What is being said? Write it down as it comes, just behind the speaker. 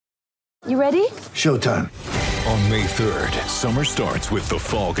You ready? Showtime. On May 3rd, summer starts with The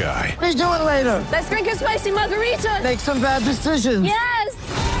Fall Guy. Let's do it later. Let's drink a spicy margarita. Make some bad decisions.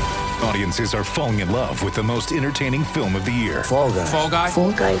 Yes! Audiences are falling in love with the most entertaining film of the year. Fall Guy. Fall Guy?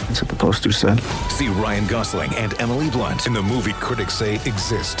 Fall Guy. That's what the poster said. See Ryan Gosling and Emily Blunt in the movie critics say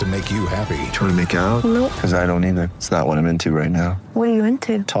exists to make you happy. Trying to make it out? Nope. Because I don't either. It's not what I'm into right now. What are you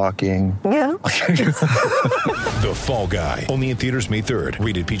into? Talking. Yeah. The Fall Guy. Only in theaters May 3rd.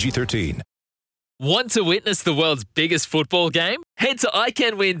 Rated PG-13. Want to witness the world's biggest football game? Head to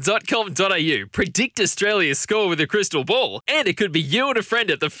iCanWin.com.au, predict Australia's score with a crystal ball, and it could be you and a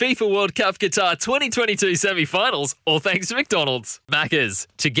friend at the FIFA World Cup Qatar 2022 semi-finals, all thanks to McDonald's. Maccas,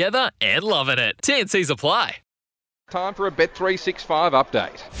 together and loving it. TNCs apply. Time for a Bet365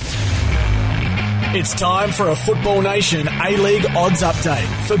 update. It's time for a Football Nation A-League odds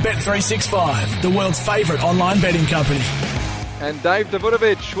update for Bet365, the world's favourite online betting company. And Dave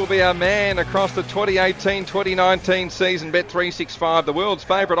Davutovic will be our man across the 2018-2019 season. Bet365, the world's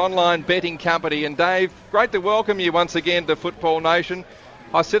favourite online betting company. And Dave, great to welcome you once again to Football Nation.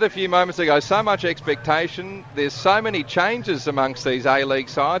 I said a few moments ago, so much expectation. There's so many changes amongst these A-League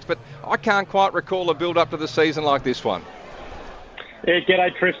sides, but I can't quite recall a build-up to the season like this one. Yeah,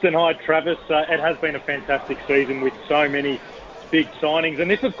 g'day Tristan, hi Travis. It has been a fantastic season with so many big signings,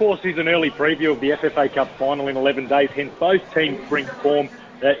 and this of course is an early preview of the FFA Cup final in 11 days, hence both teams bring form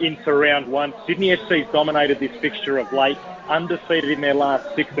into round one. Sydney FC's dominated this fixture of late, undefeated in their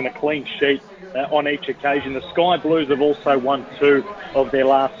last six and a clean sheet on each occasion. The Sky Blues have also won two of their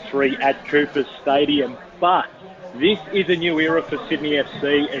last three at Coopers Stadium, but this is a new era for Sydney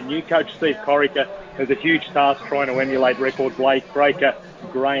FC, and new coach Steve Corica has a huge task trying to emulate record breaker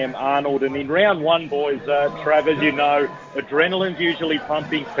Graham Arnold. And in round one, boys, Travis, you know, adrenaline's usually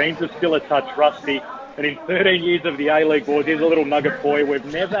pumping, teams are still a touch rusty. And in 13 years of the A-League, boys, here's a little nugget for you. We've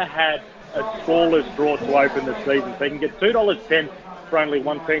never had a scoreless draw to open the season. So you can get $2.10 for only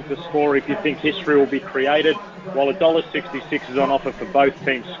one team to score if you think history will be created, while $1.66 is on offer for both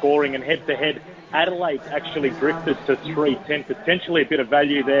teams scoring. And head-to-head, Adelaide actually drifted to $3.10, potentially a bit of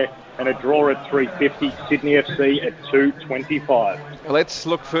value there, and a draw at $3.50, Sydney FC at $2.25. Let's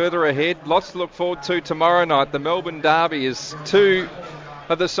look further ahead. Lots to look forward to tomorrow night. The Melbourne Derby is two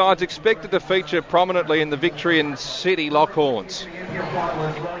of the sides expected to feature prominently in the Victorian City Lockhorns.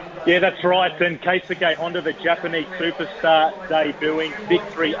 Yeah, that's right. And Keisuke Honda, the Japanese superstar, debuting.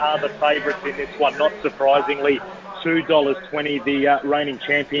 Victory are the favourites in this one, not surprisingly. $2.20, the reigning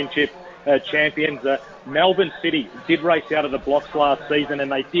championship champions. Melbourne City did race out of the blocks last season,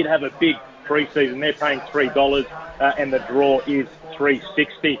 and they did have a big pre-season. They're paying $3, and the draw is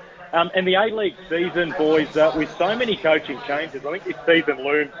 $3.60. And the A-League season, boys, with so many coaching changes, I think this season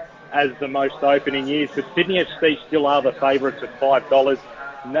looms as the most open in years. But Sydney FC still are the favourites at $5,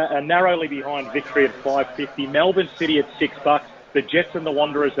 narrowly behind Victory at $5.50. Melbourne City at $6. The Jets and the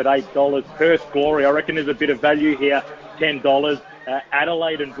Wanderers at $8. Perth Glory, I reckon there's a bit of value here, $10.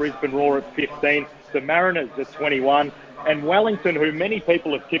 Adelaide and Brisbane Roar at $15. The Mariners at $21. And Wellington, who many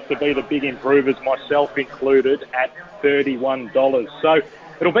people have tipped to be the big improvers, myself included, at $31. So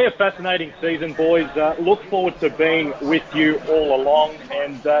it'll be a fascinating season, boys. Look forward to being with you all along,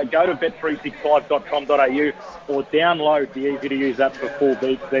 and go to bet365.com.au or download the easy-to-use app for full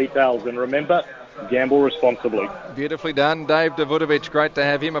details. And remember, gamble responsibly. Beautifully done, Dave Davutovic. Great to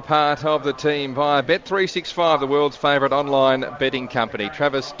have him a part of the team via Bet365, the world's favourite online betting company.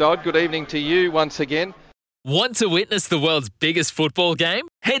 Travis Dodd, good evening to you once again. Want to witness the world's biggest football game?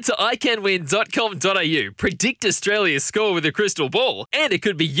 Head to iCanWin.com.au, predict Australia's score with a crystal ball, and it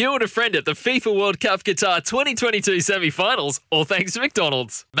could be you and a friend at the FIFA World Cup Qatar 2022 semi-finals, all thanks to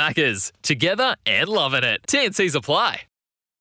McDonald's. Maccas, together and loving it. TNCs apply.